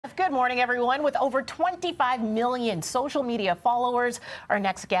Good morning, everyone. With over 25 million social media followers, our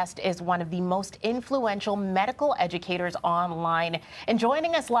next guest is one of the most influential medical educators online. And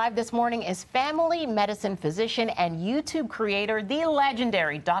joining us live this morning is family medicine physician and YouTube creator, the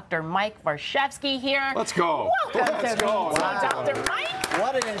legendary Dr. Mike Varshavski here. Let's go. Welcome Let's go. Dr. Mike.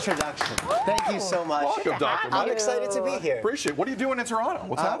 What an introduction. Thank you so much. Welcome, Dr. Mike. I'm excited to be here. Appreciate it. What are you doing in Toronto?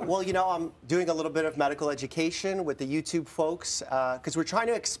 What's happening? Well, you know, I'm doing a little bit of medical education with the YouTube folks because we're trying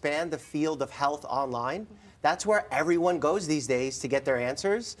to expand the field of health online. That's where everyone goes these days to get their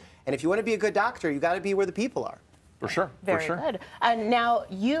answers. And if you want to be a good doctor, you got to be where the people are. For sure. Very for sure. good. Now,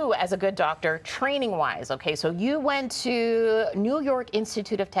 you as a good doctor, training-wise, okay, so you went to New York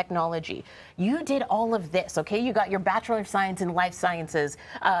Institute of Technology. You did all of this, okay? You got your Bachelor of Science in Life Sciences.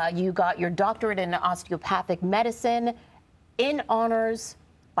 You got your doctorate in osteopathic medicine in honors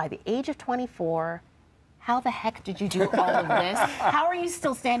by the age of 24. How the heck did you do all of this? How are you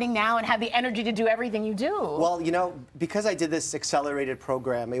still standing now and have the energy to do everything you do? Well, you know, because I did this accelerated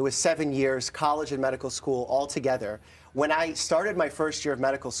program, it was 7 years, college and medical school all together. When I started my first year of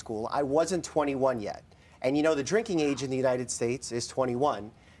medical school, I wasn't 21 yet. And you know, the drinking age in the United States is 21.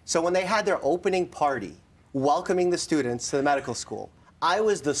 So when they had their opening party, welcoming the students to the medical school, I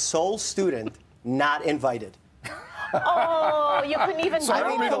was the sole student not invited. Oh, you couldn't even I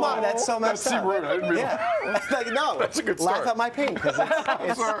mean, come on, that's so messed up. Rude. I didn't mean Like, no, that's a good start. Laugh at my pain, because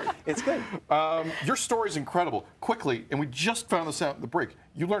it's good. Your story's incredible. Quickly, and we just found this out in the break,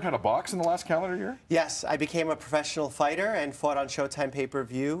 you learned how to box in the last calendar year? Yes, I became a professional fighter and fought on Showtime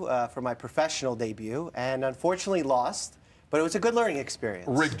pay-per-view for my professional debut, and unfortunately lost, but it was a good learning experience.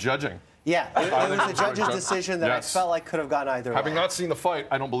 Rigged judging. Yeah, it was a judge's decision that I felt like could have gone either way. Having not seen the fight,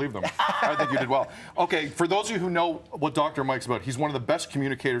 I don't believe them. I think you did well. Okay, for those of you who know what Dr. Mike's about, he's one of the best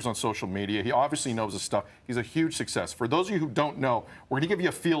communicators on social media. He obviously knows his stuff. He's a huge success. For those of you who don't know, we're going to give you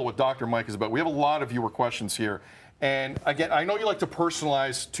a feel of what Dr. Mike is about. We have a lot of viewer questions here. And again, I know you like to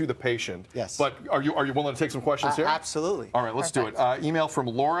personalize to the patient. Yes. But are you willing to take some questions here? Absolutely. All right, let's do it. Email from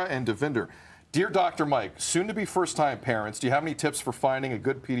Laura and Devinder. Dear Dr. Mike, soon-to-be first-time parents, do you have any tips for finding a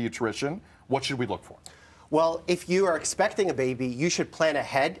good pediatrician? What should we look for? Well, if you are expecting a baby, you should plan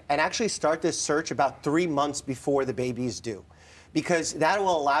ahead and actually start this search about 3 months before the baby is due. Because that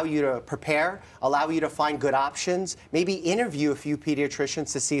will allow you to prepare, allow you to find good options, maybe interview a few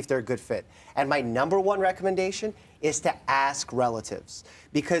pediatricians to see if they're a good fit. And my #1 recommendation is to ask relatives,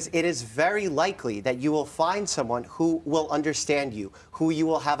 because it is very likely that you will find someone who will understand you, who you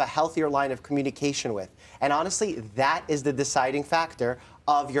will have a healthier line of communication with. And honestly, that is the deciding factor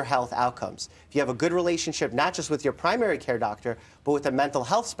of your health outcomes. If you have a good relationship, not just with your primary care doctor, but with a mental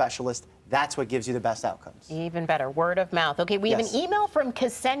health specialist, that's what gives you the best outcomes. Even better, word of mouth. Okay, we have an email from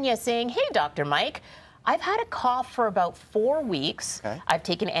Ksenia saying, hey, Dr. Mike, I've had a cough for about 4 weeks. Okay. I've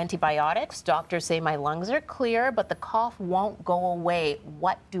taken antibiotics. Doctors say my lungs are clear, but the cough won't go away.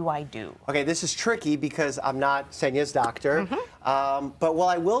 What do I do? Okay, this is tricky because I'm not Ksenia's doctor. But what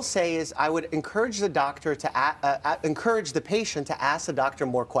I will say is I would encourage the doctor to encourage the patient to ask the doctor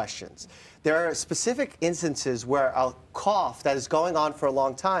more questions. There are specific instances where a cough that is going on for a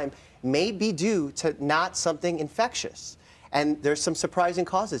long time may be due to not something infectious. And there's some surprising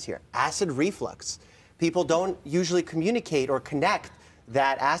causes here. Acid reflux. People don't usually communicate or connect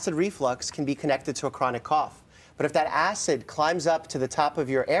that acid reflux can be connected to a chronic cough. But if that acid climbs up to the top of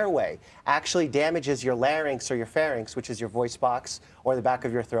your airway, actually damages your larynx or your pharynx, which is your voice box or the back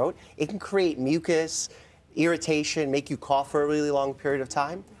of your throat, it can create mucus, irritation, make you cough for a really long period of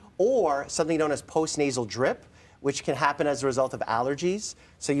time, or something known as postnasal drip, which can happen as a result of allergies.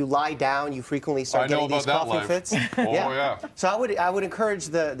 So you lie down, you frequently start getting these coughing fits. Yeah. So I would encourage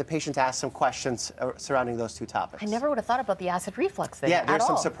the patient to ask some questions surrounding those two topics. I never would have thought about the acid reflux thing. Yeah, there's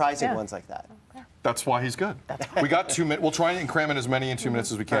some surprising ones like that. That's why he's good. We got 2 minutes. We'll try and cram in as many in 2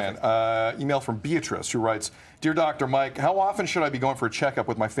 minutes as we can. Email from Beatrice, who writes, Dear Dr. Mike, how often should I be going for a checkup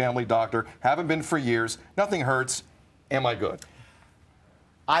with my family doctor? Haven't been for years. Nothing hurts. Am I good?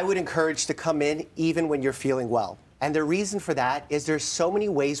 I would encourage to come in even when you're feeling well. And the reason for that is there's so many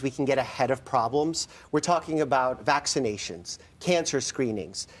ways we can get ahead of problems. We're talking about vaccinations, cancer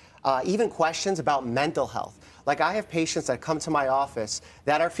screenings, even questions about mental health. Like I have patients that come to my office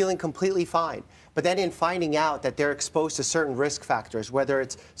that are feeling completely fine, but then in finding out that they're exposed to certain risk factors, whether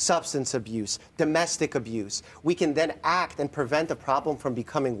it's substance abuse, domestic abuse, we can then act and prevent the problem from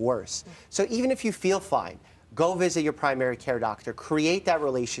becoming worse. So even if you feel fine, go visit your primary care doctor, create that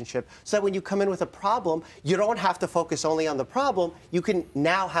relationship so that when you come in with a problem, you don't have to focus only on the problem. You can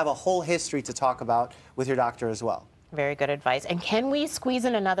now have a whole history to talk about with your doctor as well. Very good advice. And can we squeeze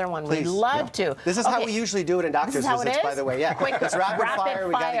in another one? Please. We'd love to. This is how we usually do it in doctor's visits, by the way. Yeah. Quick, It's rapid fire.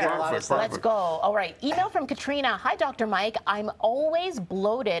 We got to get a lot of stuff. Let's go. All right. Email from Katrina. Hi, Dr. Mike. I'm always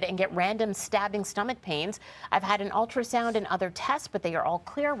bloated and get random stabbing stomach pains. I've had an ultrasound and other tests, but they are all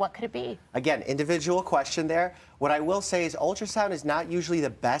clear. What could it be? Again, individual question there. What I will say is ultrasound is not usually the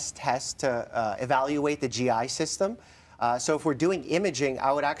best test to evaluate the GI system. So if we're doing imaging,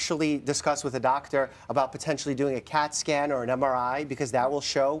 I would actually discuss with a doctor about potentially doing a CAT scan or an MRI because that will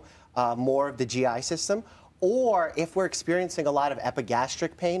show more of the GI system. Or if we're experiencing a lot of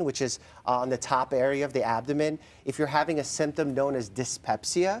epigastric pain, which is on the top area of the abdomen, if you're having a symptom known as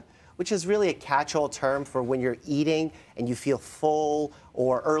dyspepsia, which is really a catch-all term for when you're eating and you feel full,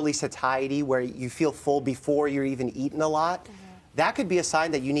 or early satiety where you feel full before you're even eaten a lot, that could be a sign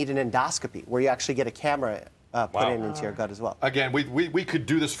that you need an endoscopy where you actually get a camera put into your gut as well. Again, we could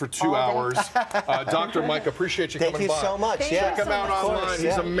do this for 2 hours. Dr. Mike, appreciate you coming by. Thank you so much. Check him out online.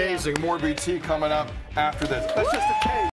 He's amazing. More BT coming up after this. That's just a taste.